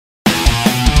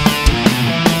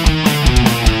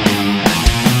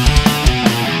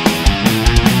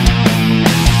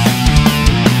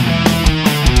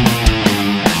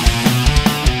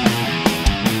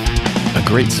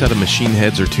great set of machine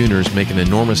heads or tuners make an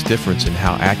enormous difference in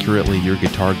how accurately your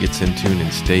guitar gets in tune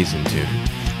and stays in tune.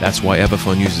 That's why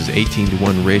Epiphone uses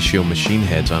 18:1 ratio machine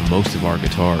heads on most of our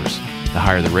guitars. The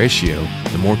higher the ratio,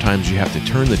 the more times you have to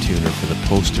turn the tuner for the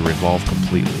post to revolve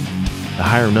completely. The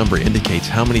higher number indicates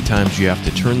how many times you have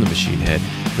to turn the machine head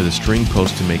for the string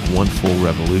post to make one full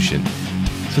revolution.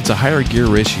 Since a higher gear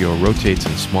ratio rotates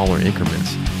in smaller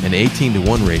increments, an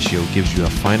 18:1 ratio gives you a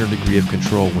finer degree of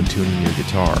control when tuning your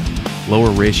guitar.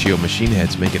 Lower ratio machine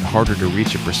heads make it harder to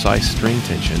reach a precise string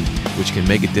tension, which can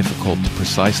make it difficult to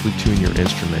precisely tune your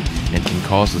instrument and can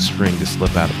cause the string to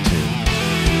slip out of tune.